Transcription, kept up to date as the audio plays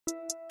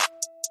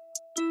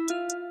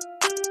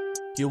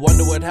you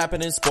wonder what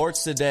happened in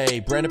sports today,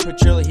 Brandon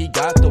Petrilli, he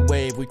got the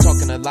wave. We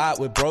talking a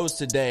lot with bros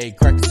today,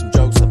 cracking some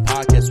jokes the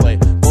podcast way.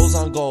 Goals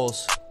on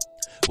goals,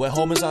 with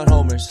homers on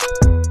homers,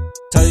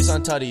 tutties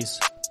on tutties,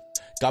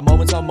 got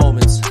moments on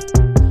moments.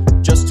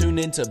 Just tune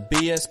into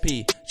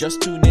BSP,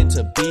 just tune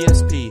into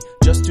BSP,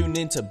 just tune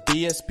into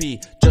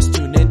BSP, just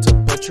tune into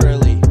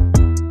Petrilli.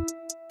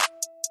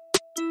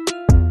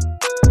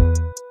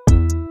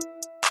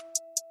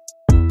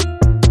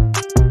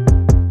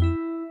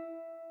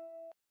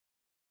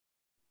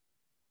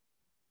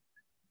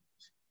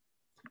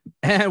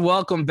 And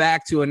welcome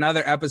back to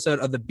another episode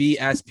of the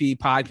BSP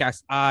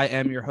podcast. I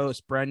am your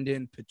host,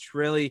 Brendan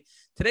Petrilli.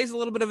 Today's a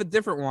little bit of a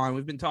different one.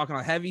 We've been talking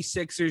about heavy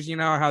Sixers, you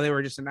know, how they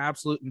were just an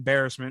absolute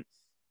embarrassment.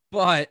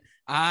 But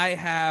I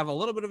have a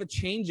little bit of a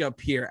change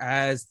up here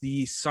as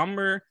the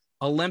Summer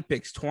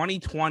Olympics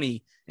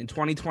 2020 and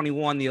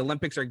 2021. The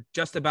Olympics are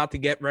just about to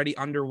get ready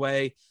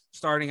underway,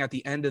 starting at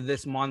the end of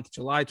this month.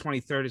 July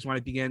 23rd is when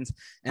it begins.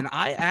 And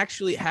I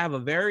actually have a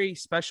very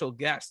special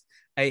guest,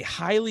 a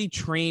highly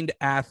trained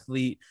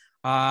athlete,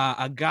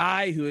 a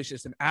guy who is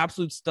just an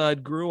absolute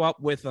stud, grew up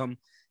with him,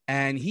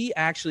 and he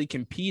actually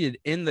competed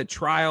in the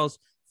trials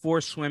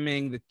for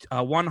swimming,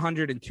 the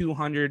 100 and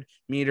 200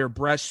 meter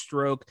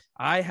breaststroke.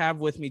 I have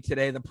with me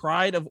today the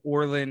pride of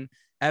Orland,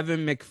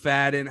 Evan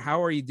McFadden.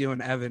 How are you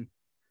doing, Evan?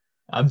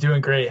 I'm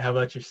doing great. How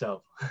about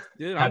yourself?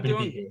 Dude, Happy to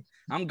be here.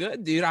 I'm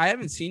good, dude. I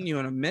haven't seen you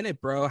in a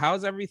minute, bro.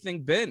 How's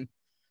everything been?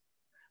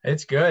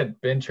 It's good.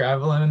 Been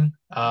traveling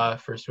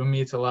for swim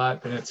meets a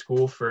lot. Been at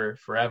school for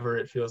forever,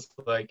 it feels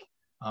like.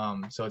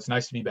 So it's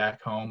nice to be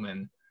back home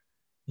and,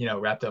 you know,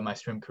 wrapped up my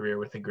swim career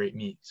with a great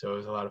meet. So it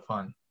was a lot of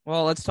fun.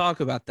 Well, let's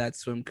talk about that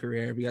swim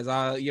career because,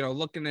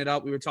 looking it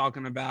up, we were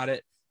talking about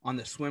it on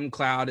the Swim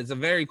Cloud. It's a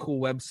very cool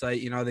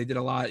website. You know, they did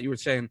a lot, you were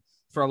saying,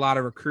 for a lot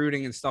of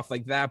recruiting and stuff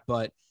like that.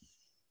 But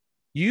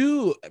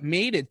you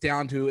made it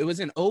down to, it was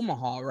in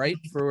Omaha, right,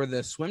 for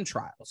the swim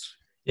trials?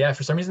 Yeah,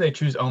 for some reason they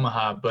choose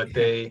Omaha, but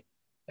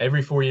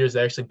every 4 years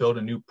they actually build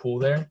a new pool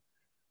there.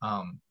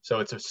 So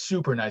it's a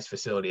super nice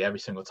facility every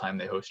single time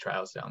they host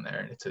trials down there.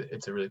 And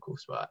it's a really cool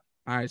spot.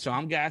 All right. So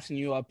I'm gassing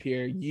you up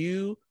here.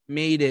 You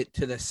made it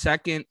to the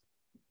second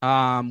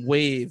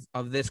wave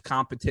of this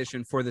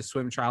competition for the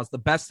swim trials, the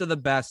best of the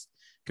best,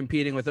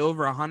 competing with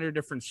over 100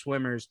 different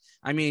swimmers.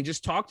 I mean,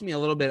 just talk to me a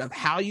little bit of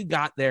how you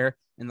got there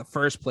in the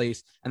first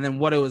place and then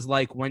what it was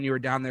like when you were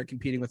down there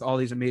competing with all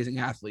these amazing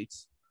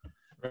athletes.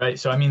 Right.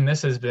 So, I mean,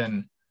 this has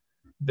been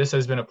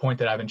a point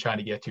that I've been trying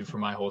to get to for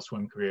my whole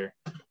swim career.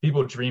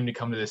 People dream to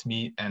come to this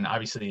meet, and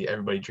obviously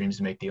everybody dreams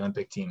to make the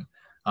Olympic team.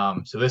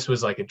 So this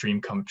was like a dream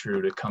come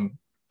true to come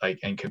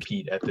and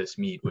compete at this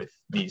meet with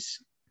these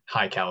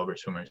high caliber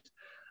swimmers.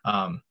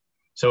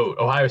 So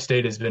Ohio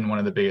State has been one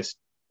of the biggest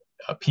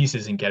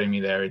pieces in getting me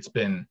there. It's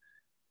been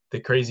the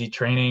crazy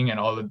training and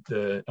all of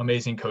the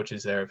amazing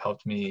coaches there have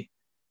helped me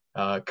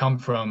come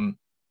from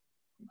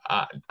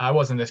I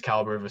wasn't this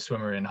caliber of a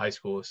swimmer in high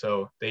school,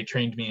 so they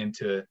trained me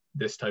into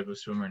this type of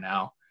swimmer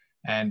now.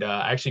 And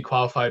I actually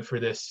qualified for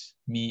this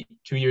meet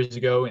 2 years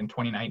ago in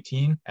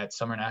 2019 at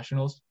Summer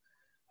Nationals.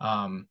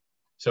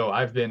 So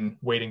I've been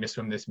waiting to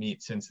swim this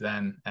meet since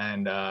then.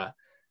 And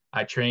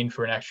I trained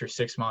for an extra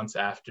 6 months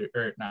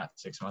not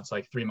 6 months,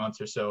 like 3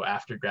 months or so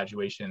after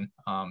graduation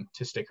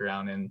to stick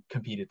around and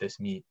compete at this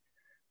meet.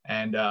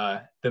 And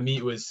the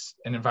meet was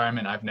an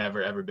environment I've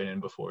never, ever been in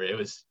before.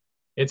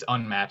 It's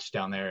unmatched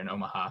down there in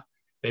Omaha.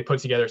 They put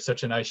together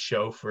such a nice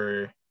show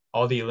for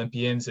all the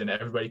Olympians and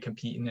everybody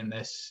competing in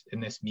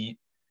this meet.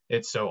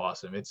 It's so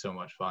awesome. It's so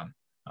much fun.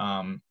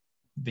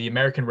 The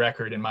American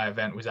record in my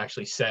event was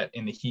actually set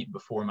in the heat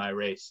before my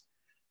race.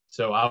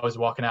 So I was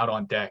walking out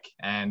on deck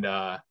and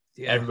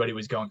everybody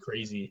was going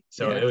crazy.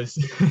 So it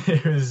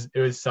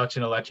was such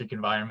an electric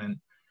environment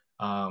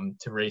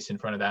to race in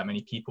front of that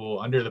many people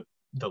under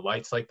the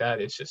lights like that.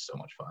 It's just so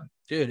much fun.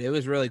 Dude, it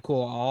was really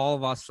cool. All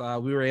of us,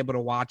 we were able to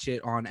watch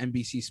it on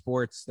NBC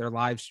Sports, their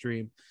live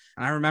stream.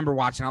 And I remember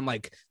watching,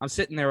 I'm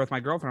sitting there with my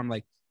girlfriend. I'm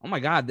like, oh my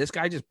God, this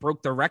guy just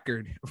broke the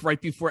record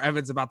right before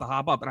Evan's about to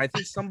hop up. And I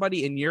think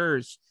somebody in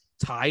yours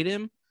tied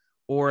him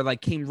or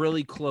came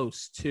really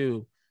close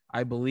too,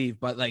 I believe.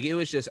 But it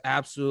was just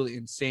absolutely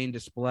insane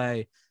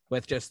display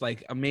with just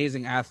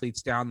amazing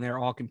athletes down there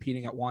all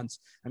competing at once.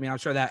 I mean, I'm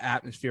sure that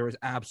atmosphere was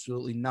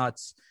absolutely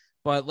nuts.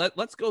 But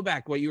let's go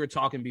back what you were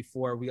talking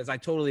before, because I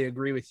totally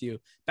agree with you.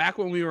 Back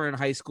when we were in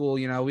high school,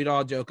 you know, we'd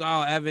all joke,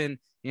 oh, Evan,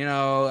 you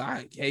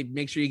know, hey,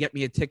 make sure you get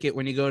me a ticket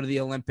when you go to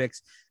the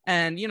Olympics.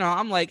 And, you know,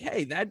 I'm like,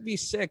 hey, that'd be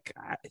sick.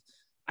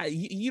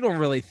 You don't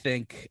really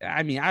think,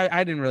 I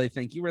didn't really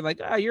think. You were like,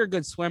 oh, you're a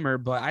good swimmer,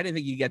 but I didn't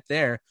think you'd get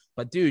there.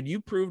 But, dude,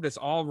 you proved us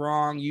all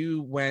wrong.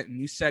 You went and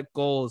you set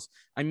goals.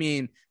 I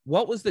mean,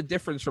 what was the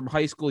difference from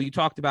high school? You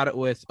talked about it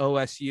with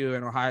OSU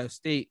and Ohio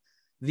State.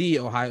 The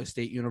Ohio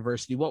State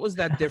University. What was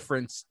that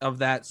difference of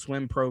that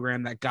swim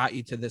program that got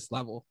you to this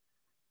level?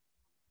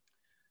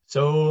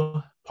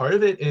 So part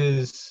of it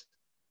is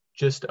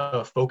just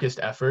a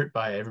focused effort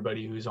by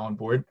everybody who's on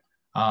board.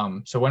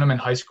 So when I'm in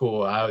high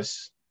school, I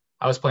was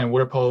playing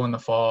water polo in the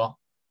fall,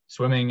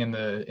 swimming in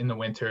the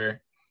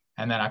winter,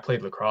 And then I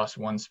played lacrosse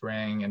one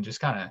spring and just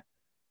kind of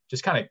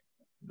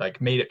like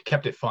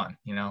kept it fun,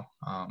 you know.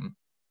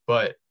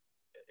 But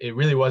it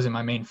really wasn't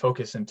my main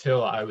focus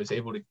until I was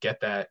able to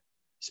get that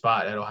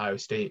spot at Ohio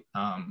State.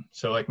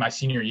 So like my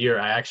senior year,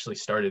 I actually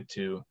started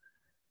to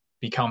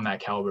become that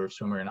caliber of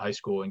swimmer in high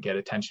school and get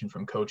attention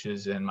from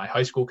coaches. And my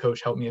high school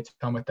coach helped me a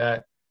ton with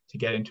that to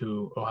get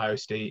into Ohio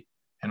State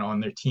and on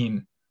their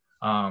team.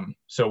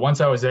 So once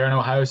I was there in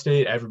Ohio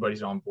State,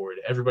 everybody's on board.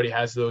 Everybody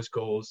has those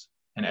goals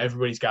and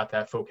everybody's got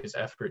that focused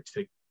effort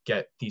to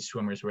get these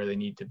swimmers where they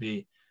need to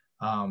be.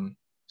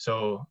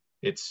 So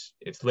it's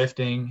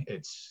lifting,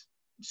 it's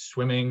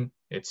swimming,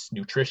 it's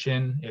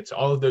nutrition, it's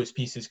all of those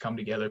pieces come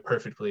together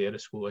perfectly at a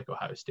school like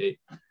Ohio State.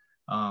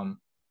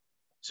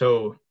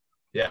 So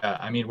yeah,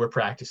 I mean, we're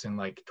practicing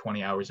like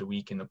 20 hours a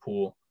week in the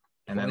pool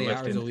and then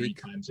lifting 3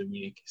 times a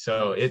week.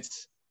 So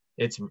it's,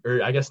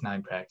 or I guess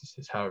 9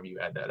 practices, however you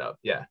add that up.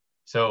 Yeah.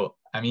 So,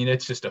 I mean,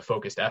 it's just a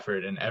focused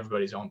effort and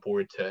everybody's on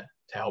board to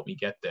help me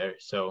get there.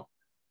 So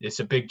it's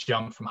a big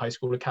jump from high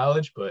school to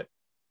college, but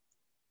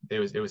it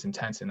was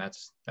intense, and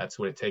that's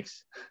what it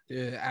takes.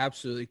 Dude,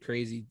 absolutely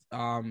crazy.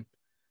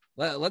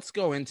 Let's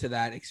go into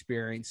that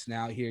experience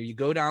now here. You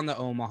go down to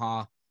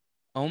Omaha,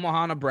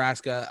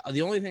 Nebraska.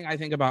 The only thing I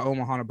think about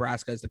Omaha,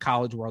 Nebraska is the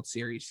College World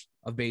Series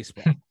of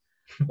baseball.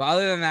 But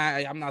other than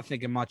that, I'm not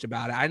thinking much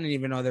about it. I didn't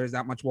even know there's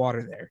that much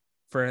water there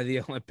for the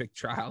Olympic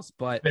trials,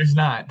 but there's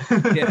not.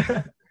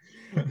 Yeah.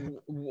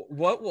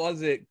 What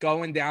was it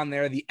going down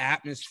there? The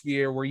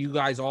atmosphere, were you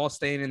guys all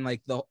staying in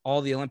like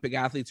all the Olympic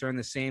athletes are in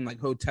the same like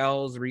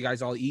hotels? Were you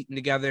guys all eating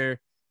together?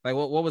 Like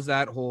what was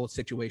that whole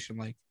situation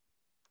like?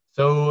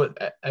 So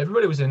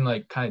everybody was in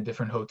like kind of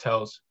different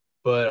hotels,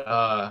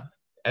 but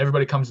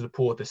everybody comes to the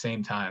pool at the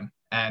same time,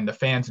 and the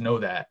fans know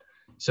that.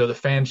 So the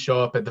fans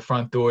show up at the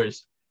front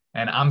doors,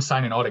 and I'm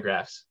signing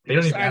autographs. They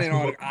don't even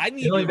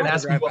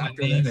ask me what my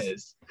name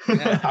is.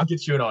 Yeah. I'll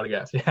get you an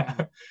autograph. Yeah.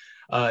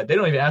 They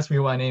don't even ask me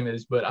what my name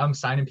is, but I'm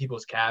signing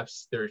people's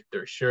caps, their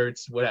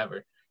shirts,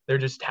 whatever. They're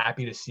just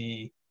happy to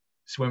see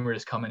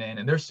swimmers coming in,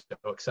 and they're so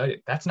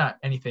excited. That's not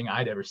anything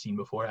I'd ever seen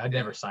before. I'd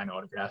never sign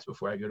autographs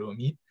before I go to a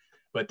meet,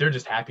 but they're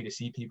just happy to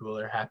see people.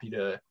 They're happy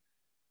to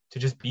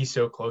just be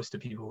so close to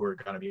people who are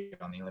going to be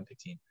on the Olympic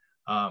team.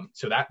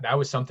 So that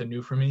was something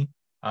new for me.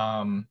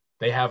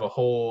 They have a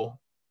whole,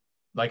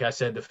 like I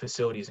said, the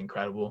facility is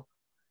incredible.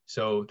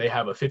 So they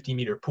have a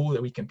 50-meter pool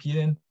that we compete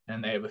in,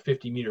 and they have a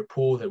 50-meter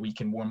pool that we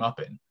can warm up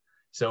in.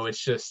 So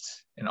it's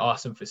just an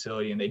awesome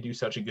facility, and they do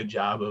such a good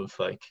job of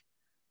like,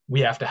 we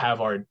have to have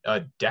our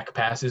deck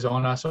passes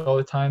on us all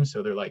the time.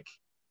 So they're like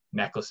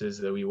necklaces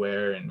that we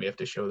wear, and we have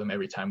to show them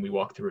every time we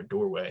walk through a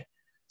doorway.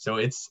 So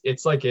it's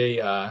like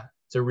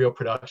it's a real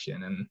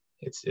production, and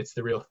it's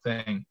the real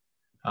thing.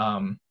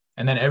 And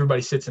then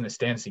everybody sits in the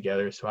stands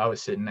together. So I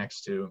was sitting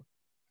next to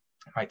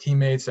my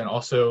teammates and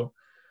also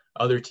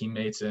other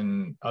teammates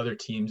and other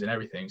teams and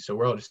everything. So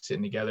we're all just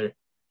sitting together.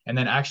 And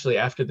then actually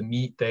after the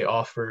meet, they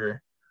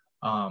offer,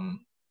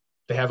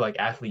 they have like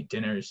athlete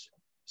dinners.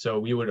 So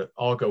we would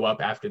all go up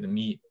after the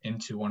meet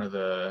into one of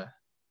the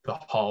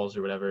halls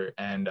or whatever.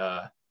 And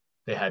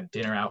they had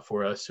dinner out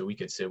for us so we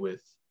could sit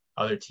with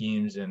other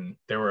teams, and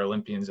there were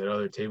Olympians at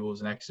other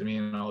tables next to me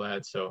and all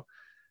that. So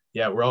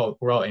yeah, we're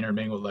all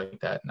intermingled like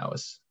that. And that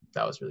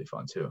was really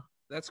fun too.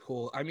 That's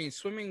cool. I mean,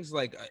 swimming's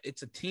like,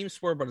 it's a team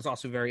sport, but it's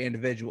also very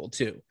individual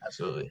too.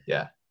 Absolutely.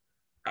 Yeah.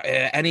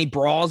 Any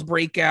brawls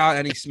break out?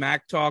 Any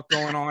smack talk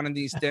going on in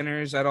these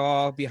dinners at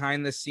all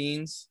behind the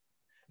scenes?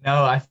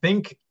 No, I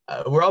think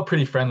we're all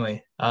pretty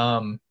friendly.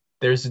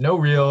 There's no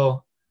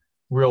real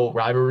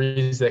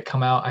rivalries that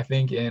come out, I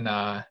think, in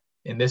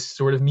this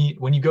sort of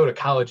meet. When you go to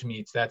college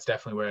meets, that's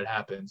definitely where it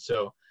happens.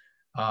 So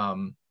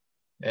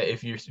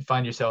if you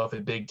find yourself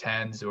at Big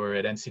Tens or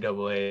at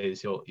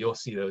NCAAs, you'll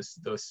see those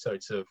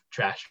sorts of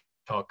trash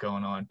talk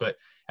going on. But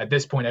at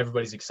this point,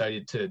 everybody's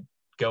excited to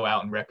go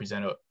out and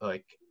represent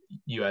like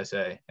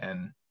USA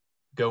and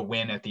go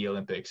win at the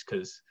Olympics,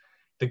 because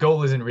the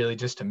goal isn't really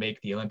just to make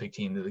the Olympic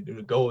team.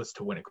 The goal is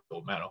to win a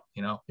gold medal,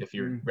 you know, if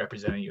you're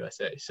representing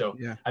USA. So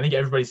yeah. I think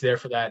everybody's there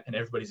for that, and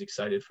everybody's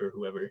excited for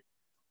whoever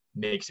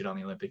makes it on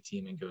the Olympic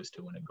team and goes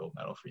to win a gold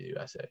medal for the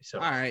USA. So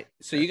all right,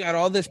 so you got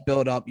all this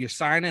build up, you're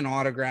signing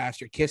autographs,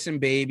 you're kissing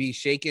babies,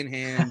 shaking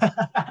hands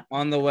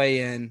on the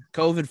way in,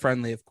 COVID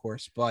friendly of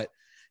course, but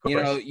you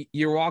know,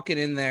 you're walking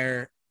in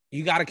there,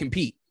 you got to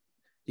compete.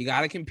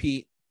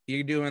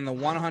 You're doing the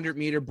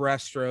 100-meter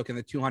breaststroke and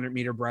the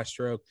 200-meter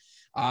breaststroke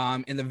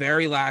in the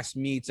very last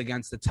meets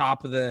against the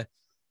top of the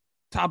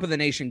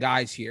nation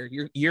guys here.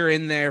 You're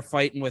in there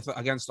fighting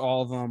against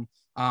all of them.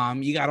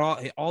 You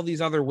got all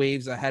these other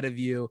waves ahead of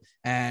you,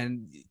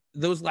 and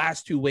those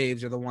last 2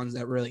 waves are the ones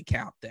that really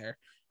count there.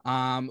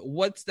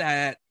 What's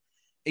that,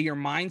 your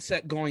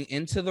mindset going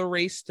into the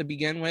race to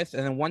begin with?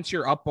 And then once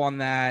you're up on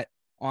that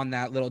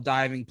little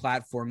diving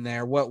platform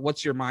there,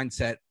 what's your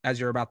mindset as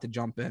you're about to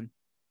jump in?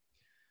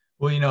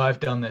 Well, you know, I've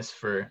done this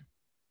for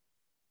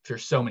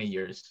so many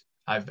years.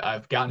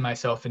 I've gotten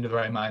myself into the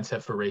right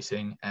mindset for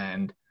racing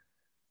and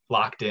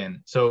locked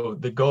in. So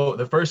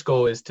the first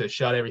goal is to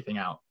shut everything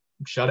out.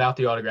 shut out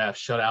the autographs,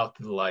 shut out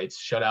the lights,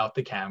 shut out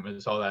the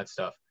cameras, all that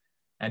stuff,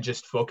 and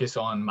just focus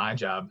on my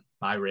job,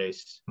 my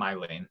race, my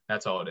lane.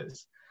 That's all it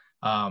is.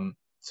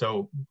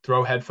 So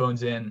throw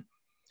headphones in,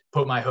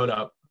 put my hood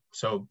up.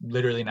 So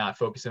literally not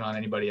focusing on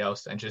anybody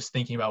else and just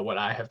thinking about what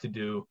I have to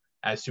do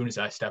as soon as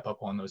I step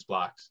up on those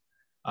blocks.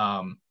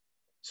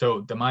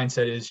 So the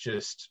mindset is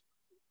just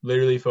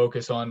literally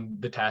focus on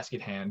the task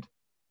at hand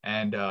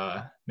and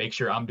make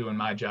sure I'm doing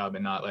my job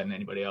and not letting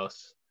anybody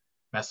else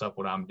mess up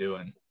what I'm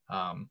doing.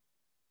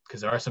 Because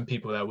there are some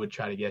people that would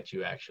try to get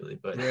you actually,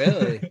 but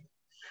Really?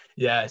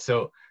 yeah.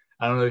 So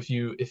I don't know if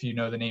you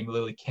know the name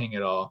Lily King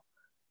at all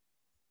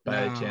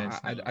by No, chance.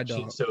 I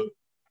don't.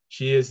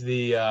 She is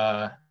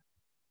the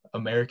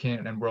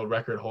American and world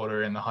record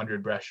holder in the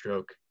 100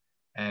 breaststroke.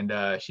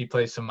 And she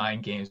plays some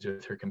mind games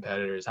with her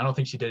competitors. I don't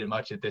think she did it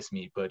much at this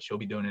meet, but she'll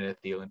be doing it at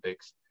the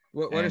Olympics.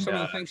 What are some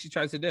of the things she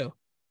tries to do?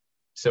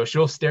 So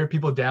she'll stare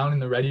people down in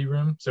the ready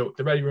room. So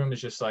the ready room is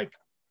just like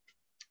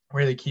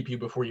where they keep you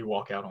before you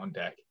walk out on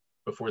deck,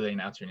 before they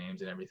announce your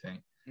names and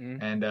everything.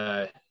 Mm-hmm.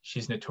 And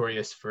she's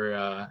notorious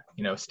for,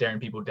 staring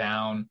people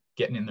down,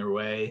 getting in their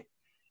way.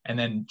 And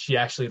then she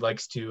actually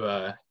likes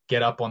to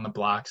get up on the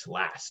blocks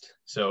last.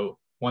 So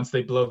once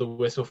they blow the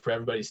whistle for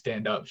everybody to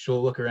stand up,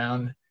 she'll look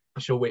around,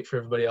 she'll wait for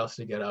everybody else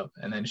to get up,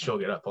 and then she'll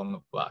get up on the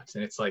blocks.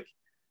 And it's like,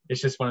 it's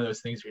just one of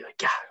those things where you're like,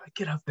 God,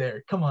 get up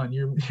there. Come on,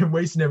 you're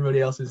wasting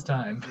everybody else's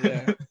time.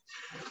 Yeah.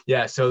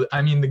 Yeah. So,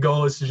 I mean, the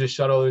goal is to just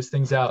shut all those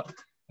things out.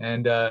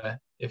 And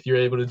if you're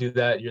able to do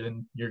that, you're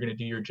going to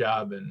do your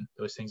job, and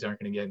those things aren't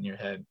going to get in your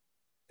head.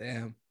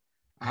 Damn.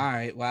 All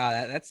right.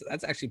 Wow. That's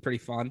actually pretty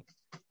fun.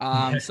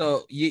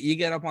 So you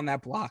get up on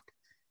that block,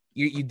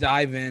 you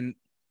dive in.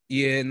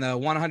 In the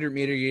 100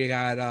 meter, you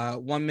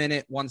got 1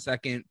 minute, 1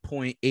 second,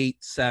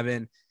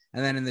 0.87.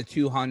 And then in the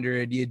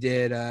 200, you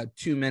did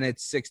 2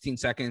 minutes, 16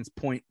 seconds,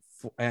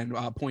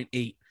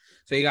 0.8.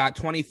 So you got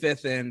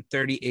 25th and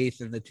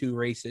 38th in the two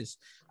races.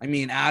 I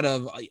mean, out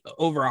of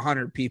over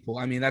 100 people.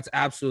 I mean, that's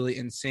absolutely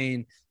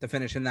insane to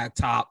finish in that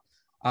top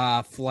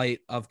flight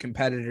of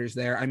competitors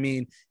there. I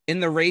mean, in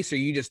the race, are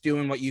you just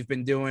doing what you've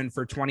been doing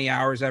for 20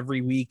 hours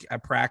every week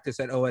at practice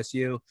at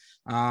OSU?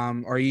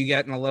 Or are you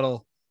getting a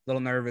little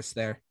nervous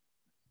there?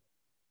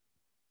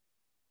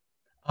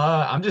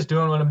 I'm just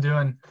doing what I'm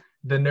doing.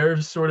 The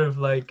nerves sort of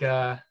like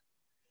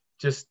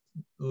just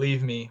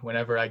leave me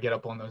whenever I get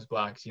up on those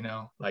blocks,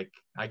 like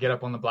I get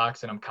up on the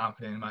blocks and I'm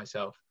confident in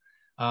myself.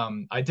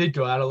 I did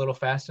go out a little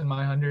fast in my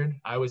 100.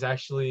 I was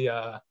actually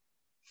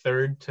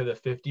third to the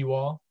 50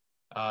 wall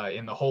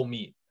in the whole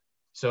meet.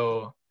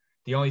 So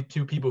the only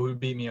two people who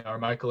beat me are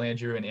Michael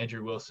Andrew and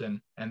Andrew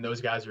Wilson, and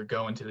those guys are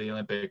going to the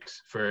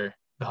Olympics for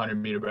the 100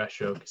 meter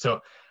breaststroke. So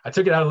I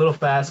took it out a little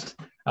fast.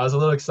 I was a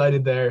little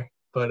excited there,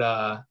 but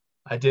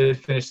I did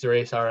finish the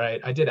race all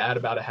right. I did add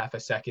about a half a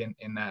second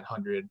in that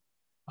 100.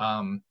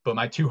 But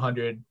my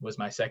 200 was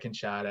my second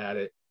shot at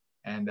it.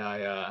 And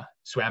I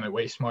swam it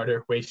way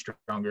smarter, way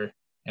stronger,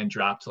 and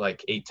dropped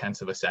like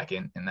 0.8 of a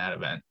second in that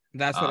event.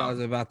 That's what I was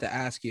about to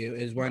ask you,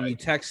 is when you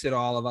texted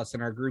all of us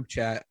in our group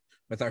chat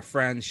with our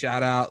friends,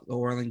 shout out the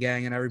Orland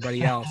gang and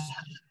everybody else.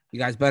 You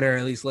guys better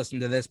at least listen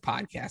to this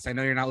podcast. I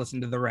know you're not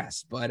listening to the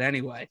rest, but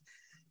anyway,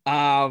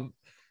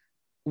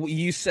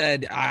 you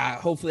said,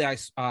 hopefully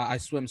I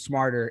swim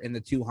smarter in the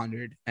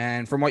 200.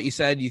 And from what you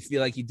said, you feel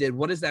like you did.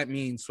 What does that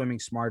mean, swimming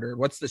smarter?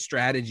 What's the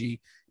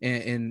strategy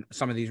in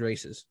some of these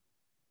races?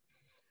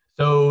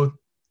 So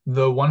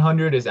the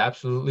 100 is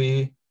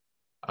absolutely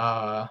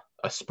a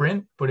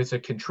sprint, but it's a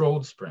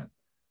controlled sprint.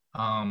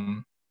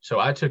 So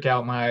I took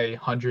out my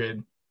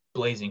 100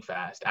 blazing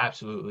fast,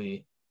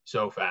 absolutely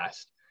so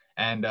fast.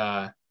 And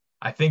I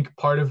think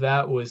part of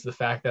that was the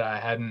fact that I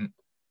hadn't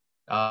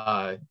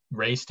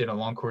raced in a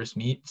long course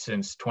meet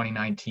since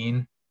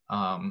 2019.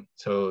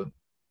 So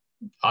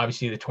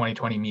obviously the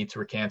 2020 meets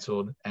were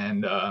canceled,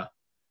 and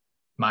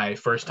my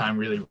first time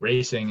really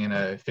racing in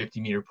a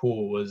 50-meter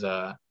pool was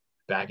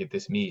back at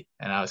this meet,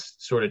 and I was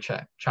sort of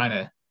trying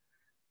to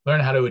learn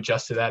how to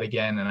adjust to that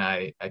again, and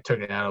I took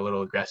it out a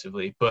little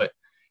aggressively. But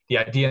the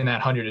idea in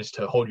that 100 is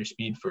to hold your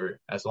speed for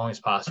as long as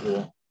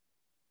possible,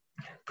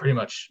 pretty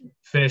much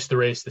finish the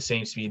race the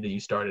same speed that you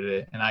started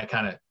it, and I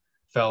kind of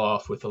fell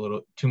off with a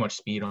little too much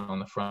speed on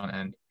the front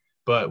end.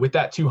 But with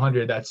that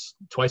 200, that's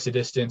twice the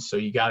distance, so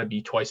you got to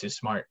be twice as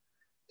smart,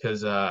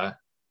 because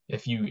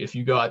if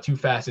you go out too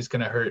fast, it's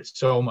going to hurt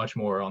so much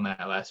more on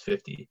that last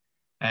 50.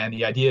 And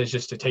the idea is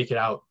just to take it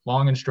out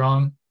long and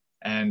strong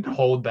and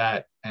hold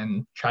that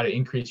and try to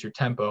increase your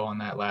tempo on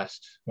that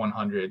last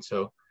 100.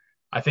 So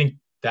I think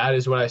that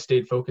is what I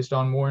stayed focused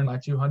on more in my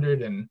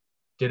 200 and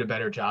did a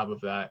better job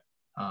of that,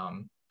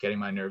 getting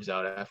my nerves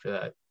out after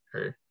that,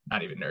 or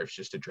not even nerves,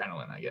 just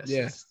adrenaline, I guess.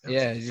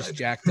 Yeah, just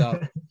jacked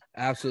up.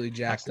 Absolutely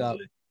jacked up.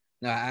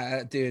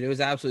 No, dude, it was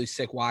absolutely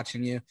sick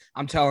watching you.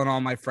 I'm telling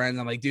all my friends,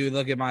 I'm like, dude,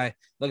 look at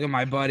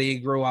my buddy he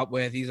grew up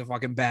with. He's a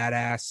fucking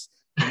badass,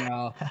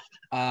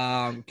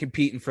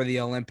 competing for the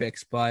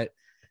Olympics. But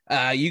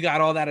you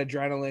got all that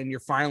adrenaline. You're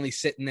finally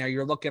sitting there.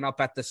 You're looking up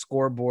at the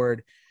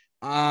scoreboard.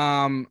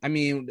 I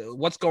mean,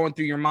 what's going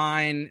through your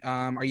mind?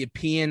 Are you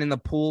peeing in the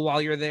pool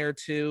while you're there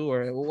too,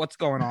 or what's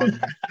going on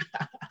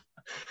there?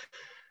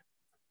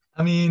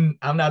 I mean,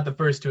 I'm not the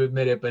first to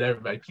admit it, but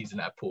everybody pees in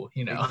that pool,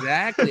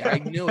 Exactly. I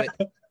knew it.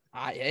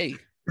 Hey,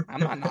 I'm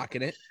not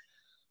knocking it.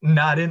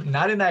 Not in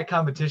that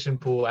competition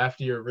pool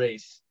after your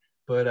race,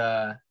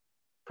 but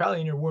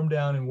probably in your warm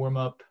down and warm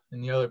up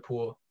in the other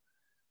pool.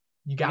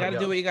 You gotta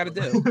do what you gotta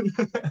do.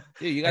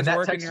 Dude, you guys are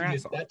working your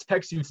ass off. That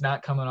tech suit's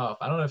not coming off.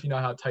 I don't know if you know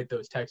how tight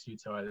those tech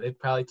suits are. They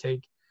probably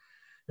take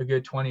a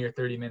good 20 or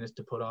 30 minutes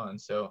to put on.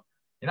 So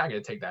you're not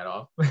gonna take that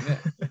off.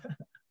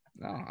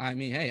 No, I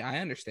mean, hey, I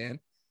understand.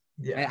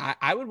 Yeah, hey,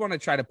 I would want to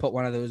try to put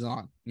one of those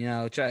on.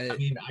 I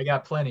mean, I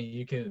got plenty.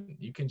 You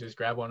can just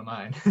grab one of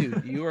mine.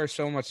 Dude, you are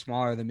so much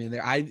smaller than me.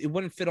 It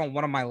wouldn't fit on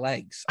one of my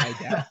legs. I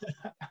doubt.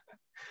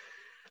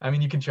 I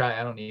mean, you can try.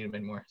 I don't need them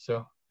anymore.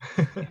 So.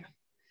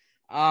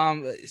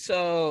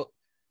 So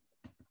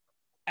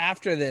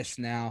after this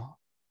now,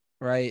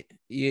 right?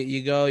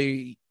 You go,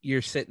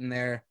 you're sitting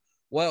there.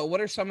 What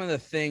are some of the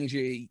things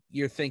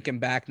you're thinking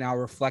back now,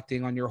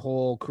 reflecting on your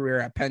whole career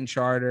at Penn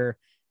Charter,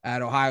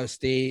 at Ohio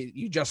State?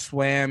 You just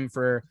swam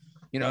for,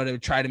 to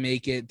try to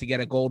make it, to get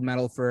a gold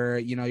medal for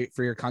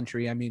your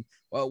country. I mean,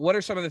 what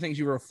are some of the things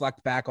you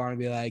reflect back on and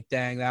be like,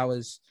 dang, that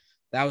was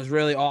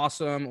really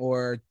awesome?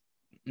 Or,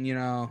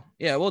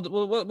 yeah, what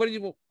did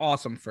you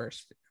awesome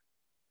first?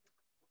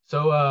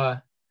 So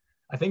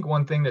I think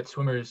one thing that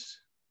swimmers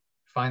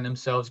find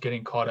themselves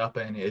getting caught up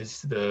in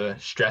is the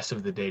stress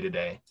of the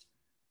day-to-day.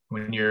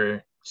 When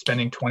you're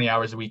spending 20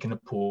 hours a week in the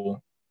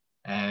pool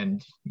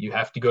and you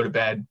have to go to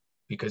bed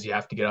because you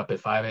have to get up at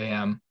 5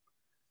 a.m.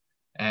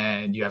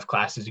 and you have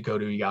classes to go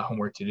to, you got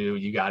homework to do,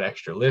 you got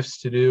extra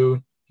lifts to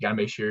do, you got to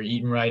make sure you're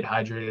eating right,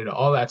 hydrated,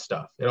 all that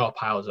stuff. It all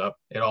piles up.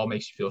 It all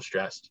makes you feel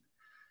stressed.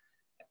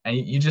 And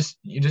you just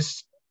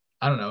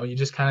I don't know, you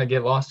just kind of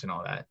get lost in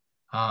all that.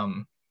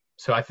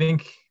 So I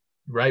think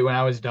right when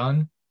I was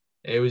done,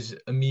 it was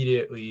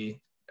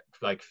immediately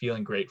like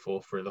feeling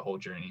grateful for the whole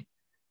journey.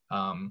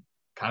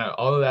 Kind of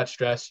all of that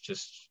stress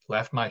just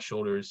left my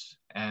shoulders,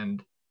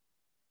 and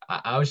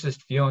I was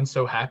just feeling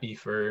so happy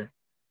for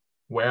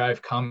where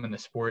I've come in the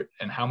sport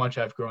and how much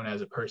I've grown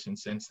as a person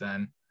since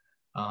then.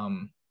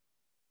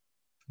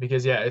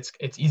 Because yeah,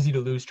 it's easy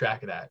to lose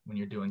track of that when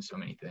you're doing so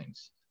many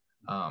things.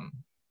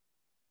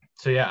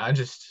 So yeah, I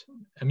just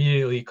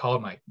immediately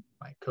called my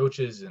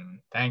coaches and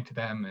thanked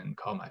them, and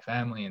called my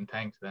family and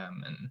thanked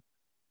them, and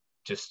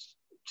just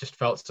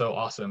felt so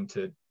awesome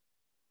to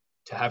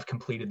have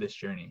completed this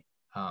journey.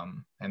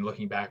 And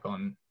looking back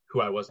on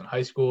who I was in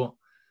high school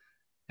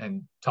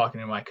and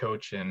talking to my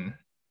coach and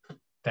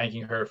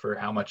thanking her for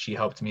how much she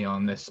helped me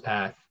on this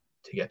path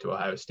to get to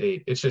Ohio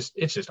State. It's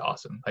just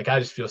awesome. Like, I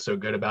just feel so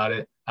good about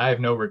it. I have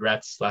no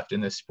regrets left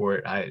in this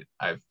sport.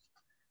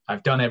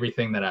 I've done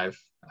everything that I've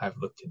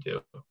looked to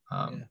do.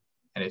 And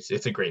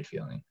it's a great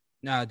feeling.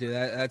 No, dude,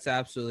 that's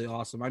absolutely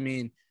awesome. I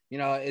mean,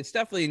 it's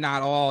definitely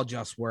not all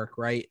just work,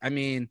 right? I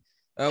mean,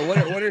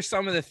 what are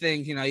some of the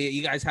things,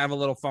 you guys have a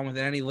little fun with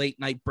it? Any late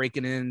night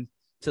breaking in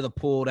to the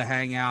pool to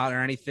hang out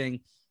or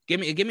anything? Give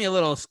me a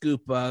little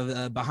scoop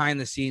of behind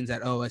the scenes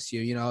at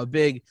OSU, a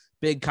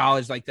big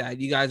college like that.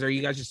 You guys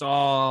just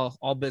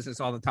all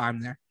business all the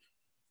time there?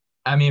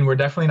 I mean, we're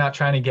definitely not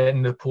trying to get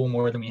into the pool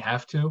more than we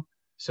have to.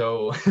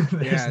 So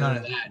there's none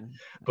of that.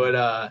 But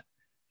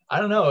I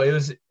don't know. It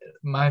was,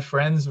 my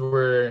friends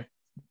were,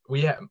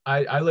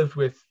 I lived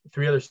with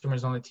 3 other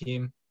swimmers on the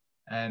team,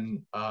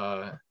 and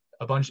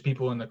a bunch of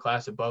people in the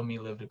class above me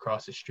lived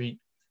across the street,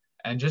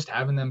 and just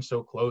having them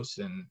so close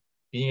and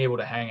being able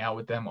to hang out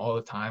with them all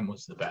the time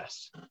was the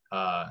best,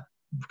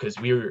 because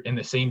we were in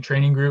the same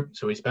training group.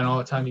 So we spent all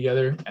the time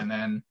together, and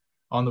then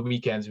on the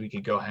weekends we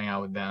could go hang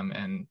out with them,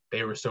 and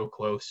they were so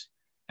close.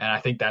 And I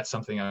think that's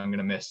something I'm going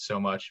to miss so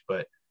much,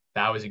 but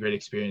that was a great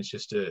experience,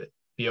 just to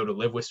be able to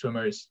live with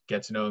swimmers,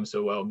 get to know them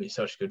so well, be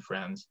such good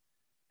friends,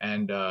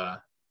 and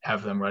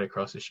have them right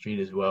across the street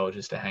as well,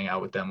 just to hang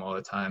out with them all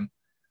the time.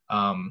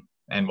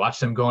 And watch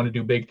them go on to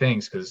do big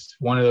things, because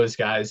one of those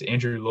guys,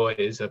 Andrew Loy,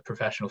 is a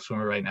professional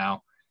swimmer right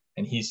now,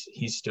 and he's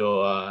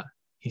still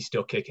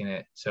kicking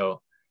it.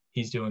 So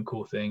he's doing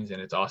cool things, and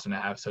it's awesome to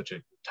have such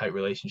a tight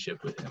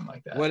relationship with him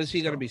like that. What is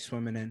he going to be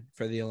swimming in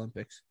for the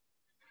Olympics?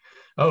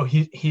 Oh,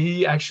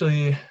 he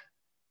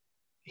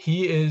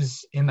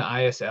is in the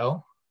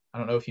ISL. I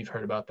don't know if you've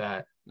heard about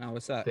that. No,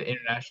 what's that?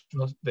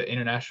 The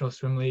International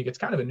Swim League. It's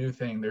kind of a new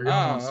thing. They're going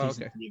on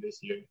season 3 this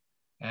year.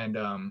 And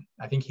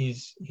I think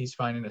he's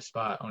finding a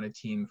spot on a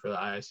team for the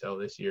ISL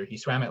this year. He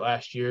swam it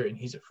last year, and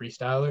he's a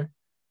freestyler.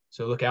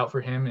 So look out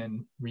for him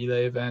in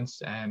relay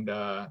events and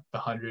the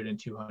 100 and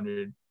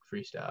 200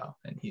 freestyle.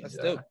 And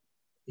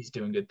he's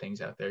doing good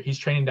things out there. He's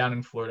training down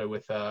in Florida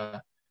with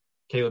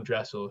Caleb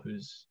Dressel,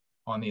 who's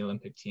on the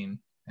Olympic team,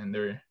 and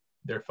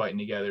they're fighting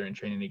together and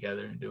training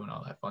together and doing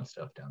all that fun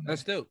stuff down there.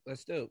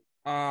 That's dope.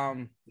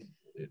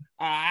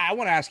 I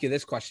want to ask you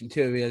this question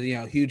too,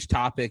 because huge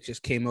topic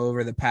just came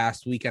over the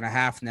past week and a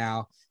half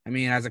now. I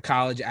mean, as a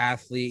college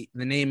athlete,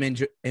 the name,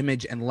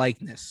 image, and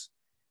likeness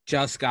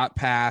just got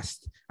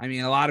passed. I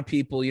mean, a lot of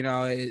people, you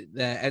know,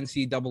 the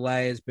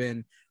NCAA has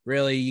been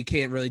really, you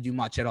can't really do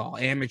much at all.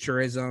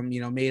 Amateurism, you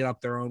know, made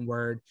up their own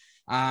word.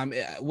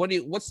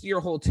 What's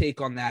your whole take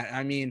on that?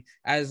 I mean,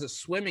 as a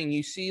swimming,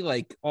 you see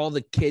like all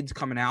the kids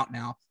coming out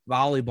now,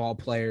 volleyball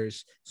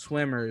players,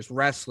 swimmers,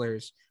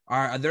 wrestlers.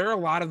 Are there are a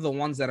lot of the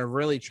ones that are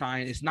really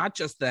trying? It's not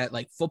just that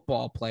like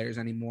football players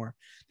anymore.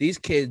 These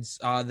kids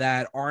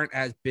that aren't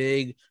as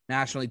big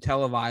nationally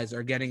televised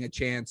are getting a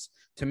chance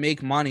to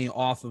make money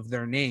off of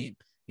their name.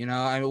 You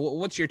know, I mean,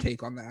 what's your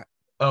take on that?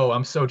 Oh,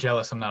 I'm so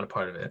jealous I'm not a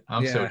part of it.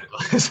 I'm so Yeah.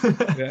 jealous.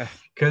 Yeah.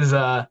 Because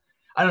I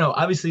don't know,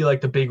 obviously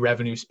like the big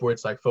revenue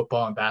sports like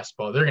football and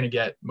basketball, they're going to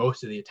get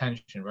most of the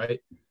attention, right?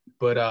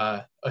 But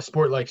a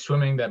sport like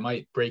swimming that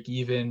might break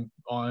even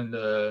on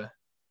the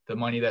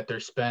money that they're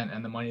spent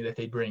and the money that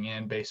they bring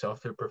in based off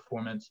their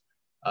performance,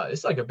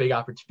 it's like a big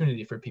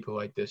opportunity for people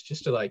like this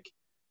just to like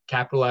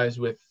capitalize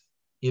with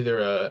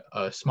either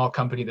a small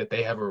company that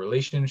they have a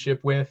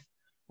relationship with,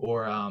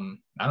 or I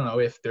don't know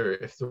if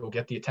they'll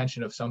get the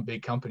attention of some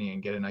big company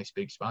and get a nice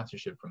big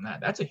sponsorship from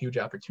that. That's a huge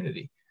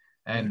opportunity,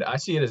 and I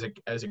see it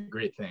as a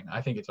great thing.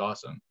 I think it's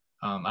awesome.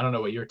 I don't know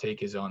what your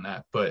take is on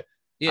that, but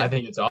Yeah. I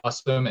think it's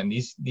awesome, and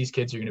these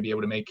kids are going to be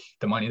able to make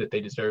the money that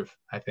they deserve,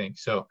 I think.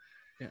 So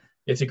Yeah.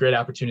 it's a great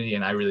opportunity,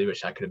 and I really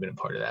wish I could have been a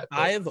part of that.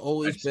 I've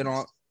always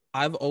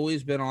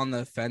been on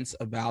the fence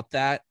about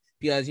that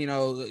because, you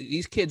know,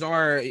 these kids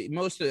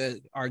most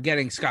are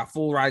getting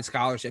full ride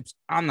scholarships.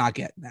 I'm not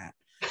getting that.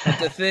 But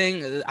the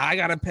thing I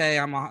got to pay,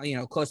 I'm, you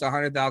know, close to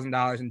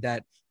 $100,000 in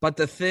debt. But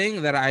the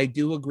thing that I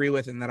do agree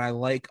with and that I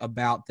like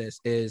about this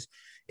is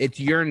it's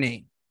your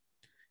name.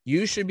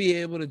 You should be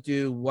able to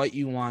do what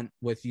you want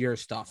with your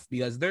stuff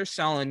because they're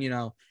selling, you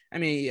know, I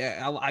mean,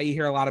 I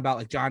hear a lot about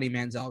like Johnny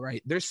Manziel,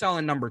 right? They're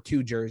selling number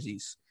 2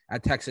 jerseys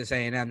at Texas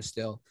A&M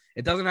still.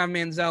 It doesn't have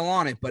Manziel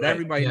on it, but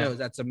everybody knows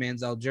that's a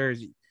Manziel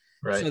jersey.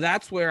 Right. So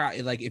that's where I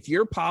like, if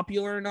you're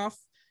popular enough,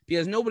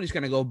 because nobody's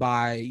going to go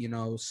buy, you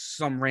know,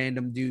 some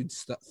random dude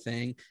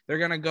thing. They're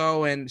going to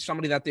go and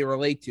somebody that they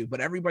relate to, but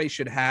everybody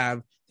should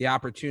have the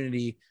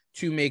opportunity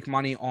to make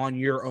money on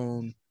your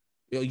own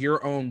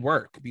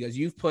work because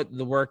you've put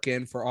the work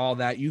in for all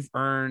that. You've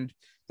earned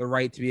the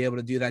right to be able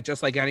to do that,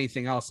 just like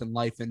anything else in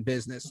life and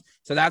business.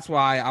 So that's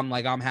why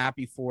I'm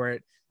happy for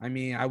it. I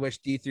mean, I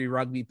wish D3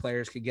 rugby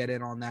players could get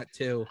in on that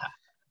too,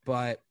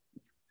 but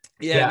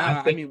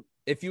I mean,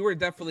 if you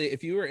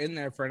were in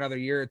there for another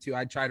year or two,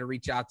 I'd try to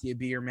reach out to you,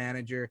 be your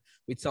manager.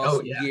 We'd sell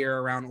some gear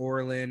around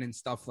Orland and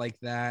stuff like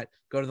that.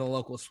 Go to the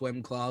local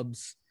swim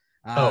clubs.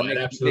 I'd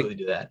absolutely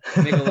do that.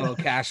 Make a little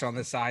cash on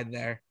the side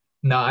there.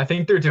 No, I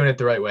think they're doing it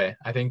the right way.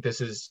 I think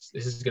this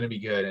is going to be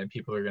good, and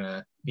people are going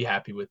to be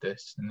happy with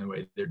this and the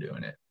way they're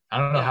doing it. I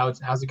don't know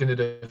how's it going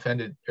to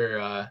defend it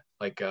or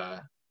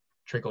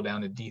trickle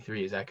down to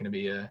D3. Is that going to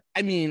be a?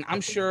 I mean,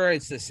 I'm sure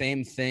it's the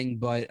same thing,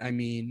 but I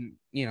mean,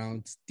 you know,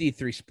 it's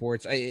D3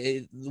 sports.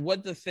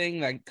 What the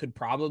thing that could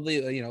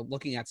probably, you know,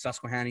 looking at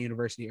Susquehanna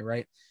University,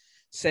 right?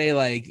 Say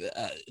like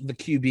the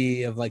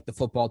QB of like the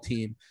football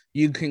team,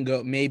 you can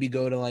go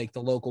to like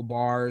the local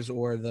bars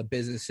or the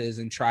businesses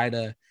and try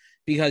to,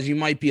 because you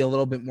might be a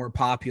little bit more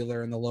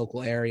popular in the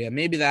local area.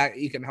 Maybe that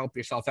you can help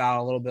yourself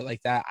out a little bit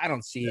like that. I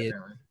don't see it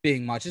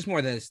being much. It's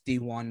more this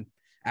D1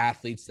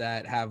 athletes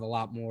that have a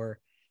lot more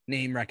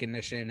name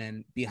recognition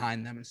and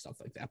behind them and stuff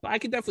like that. But I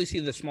could definitely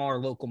see the smaller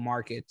local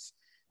markets.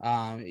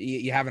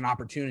 You have an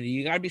opportunity.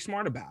 You got to be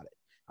smart about it.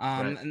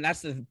 And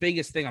that's the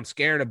biggest thing I'm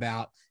scared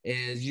about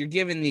is you're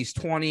giving these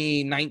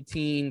 20,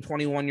 19,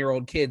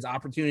 21-year-old kids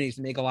opportunities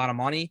to make a lot of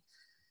money.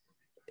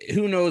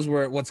 Who knows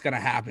what's going to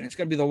happen? It's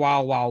going to be the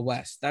wild, wild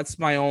west. That's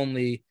my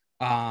only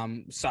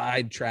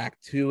sidetrack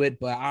to it.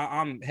 But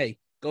hey,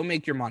 go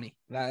make your money.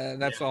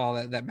 That's all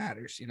that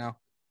matters, you know?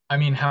 I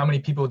mean, how many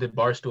people did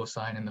Barstool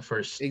sign in the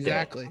first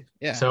Exactly. day?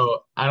 Yeah.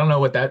 So I don't know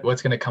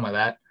what's going to come of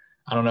that.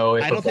 I don't know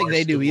if I don't think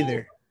they do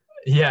either.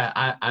 Yeah,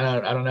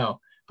 I don't know.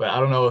 But I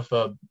don't know if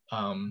a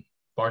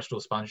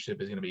Barstool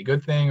sponsorship is going to be a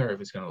good thing or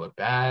if it's going to look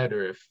bad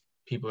or if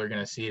people are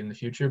going to see it in the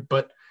future.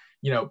 But,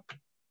 you know,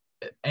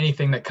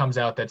 anything that comes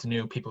out that's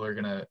new, people are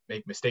going to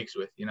make mistakes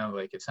with, you know,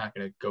 like it's not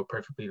going to go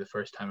perfectly the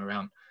first time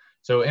around.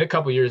 So in a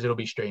couple of years, it'll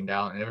be straightened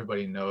out and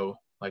everybody know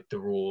like the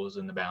rules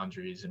and the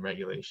boundaries and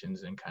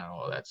regulations and kind of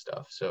all that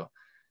stuff. So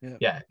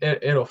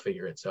it'll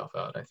figure itself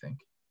out, I think.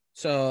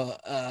 So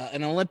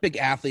an Olympic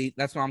athlete,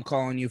 that's what I'm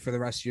calling you for the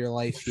rest of your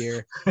life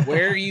here.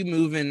 Where are you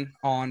moving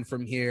on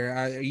from here?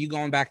 Are you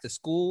going back to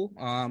school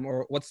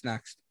or what's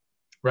next?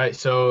 Right.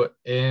 So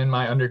in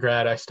my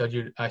undergrad, I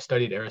studied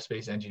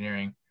aerospace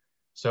engineering.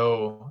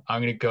 So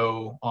I'm going to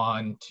go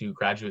on to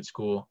graduate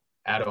school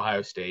at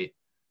Ohio State,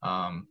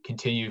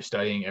 continue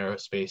studying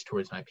aerospace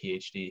towards my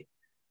PhD.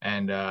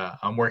 And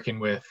I'm working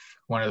with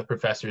one of the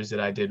professors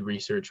that I did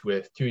research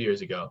with 2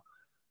 years ago.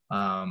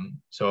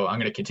 So I'm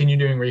going to continue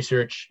doing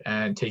research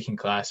and taking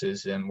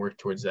classes and work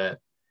towards that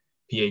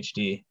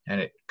PhD. And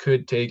it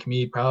could take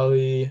me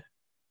probably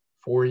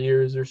 4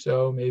 years or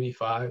so, maybe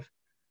 5.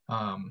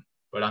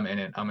 But I'm in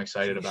it. I'm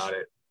excited about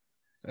it.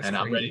 That's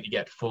crazy. I'm ready to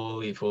get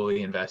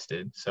fully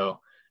invested. So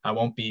I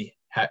won't be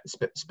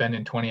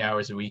spending 20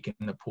 hours a week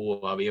in the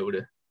pool, I'll be able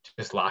to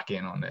just lock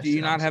in on this. Do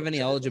you not have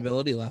any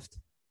eligibility left?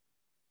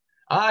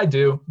 I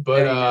do,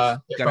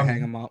 but gotta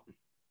hang them up.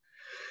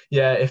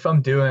 Yeah, if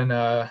I'm doing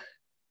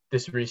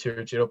this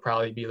research, it'll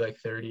probably be like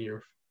 30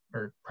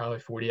 or probably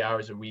 40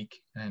 hours a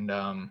week, and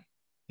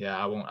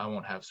I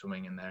won't have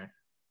swimming in there.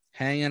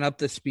 Hanging up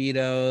the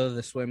Speedo,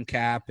 the swim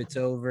cap, it's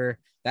over.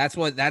 That's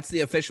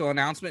the official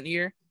announcement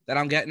here that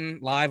I'm getting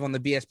live on the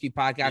BSP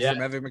podcast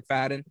from Evan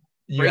McFadden.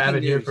 You have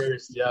it here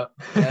first. Yep.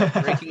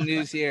 Breaking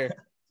news here.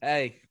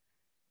 Hey,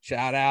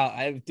 shout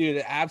out.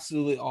 Dude,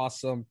 absolutely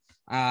awesome.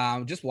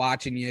 Just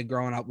watching you,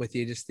 growing up with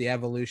you, just the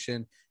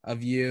evolution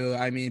of you.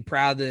 I mean,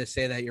 proud to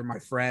say that you're my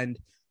friend.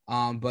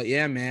 But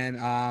yeah,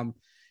 man,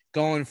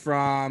 going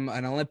from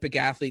an Olympic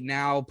athlete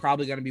now,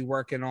 probably going to be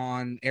working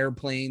on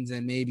airplanes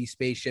and maybe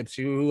spaceships.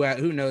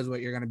 Who knows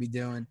what you're going to be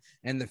doing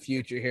in the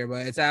future here,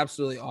 but it's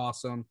absolutely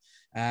awesome.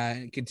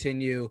 And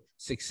continue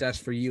success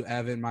for you,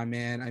 Evan, my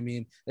man. I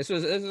mean, this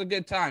was a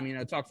good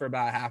time, talk for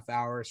about a half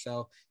hour or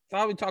so.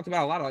 Thought we talked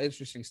about a lot of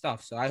interesting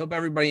stuff. So I hope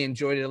everybody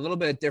enjoyed it. A little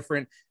bit of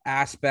different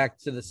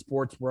aspect to the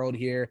sports world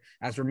here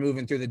as we're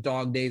moving through the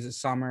dog days of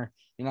summer.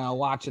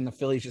 Watching the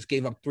Phillies just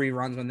gave up 3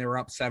 runs when they were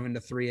up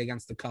 7-3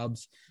 against the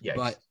Cubs. Yikes.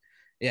 But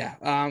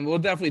yeah, we'll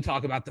definitely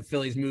talk about the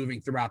Phillies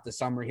moving throughout the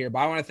summer here. But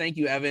I want to thank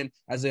you, Evan,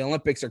 as the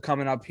Olympics are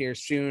coming up here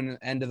soon,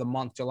 end of the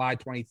month, July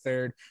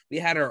 23rd. We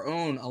had our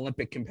own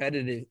Olympic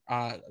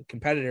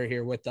competitor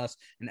here with us,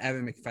 and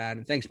Evan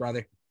McFadden. Thanks,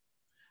 brother.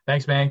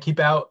 Thanks, man.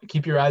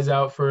 Keep your eyes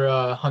out for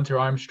Hunter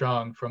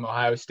Armstrong from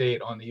Ohio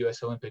State on the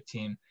U.S. Olympic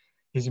team.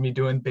 He's going to be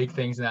doing big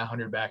things in that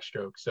 100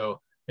 backstroke.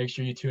 So make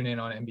sure you tune in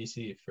on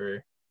NBC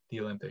for the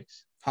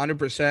Olympics.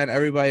 100%.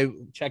 Everybody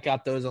check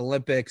out those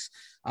Olympics.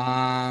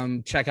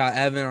 Check out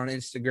Evan on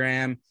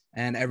Instagram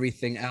and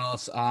everything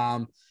else.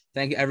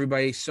 Thank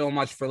everybody so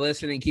much for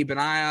listening. Keep an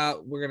eye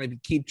out. We're going to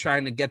keep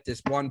trying to get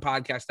this one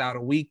podcast out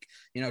a week,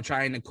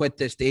 trying to quit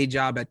this day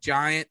job at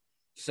Giant.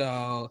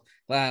 So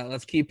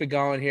let's keep it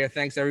going here.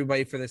 Thanks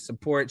everybody for the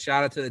support.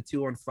 Shout out to the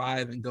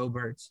 215 and go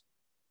Birds.